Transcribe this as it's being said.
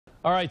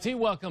RIT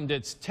welcomed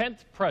its 10th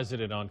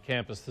president on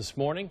campus this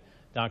morning.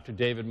 Dr.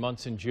 David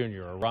Munson,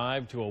 Jr.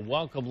 arrived to a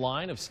welcome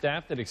line of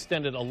staff that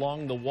extended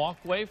along the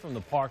walkway from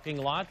the parking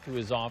lot to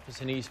his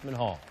office in Eastman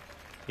Hall.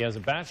 He has a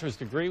bachelor's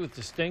degree with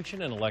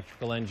distinction in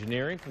electrical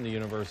engineering from the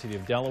University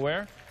of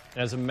Delaware and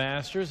has a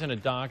master's and a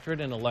doctorate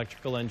in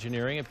electrical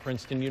engineering at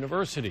Princeton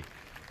University.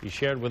 He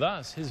shared with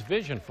us his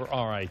vision for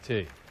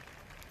RIT.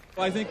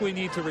 I think we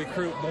need to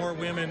recruit more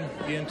women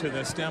into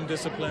the STEM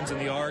disciplines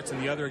and the arts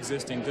and the other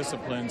existing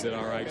disciplines at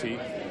RIT,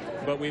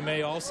 but we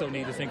may also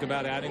need to think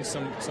about adding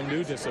some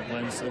new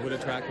disciplines that would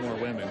attract more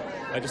women.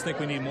 I just think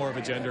we need more of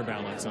a gender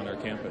balance on our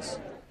campus.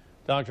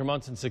 Dr.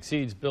 Munson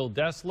succeeds Bill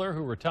Dessler,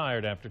 who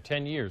retired after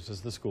 10 years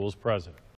as the school's president.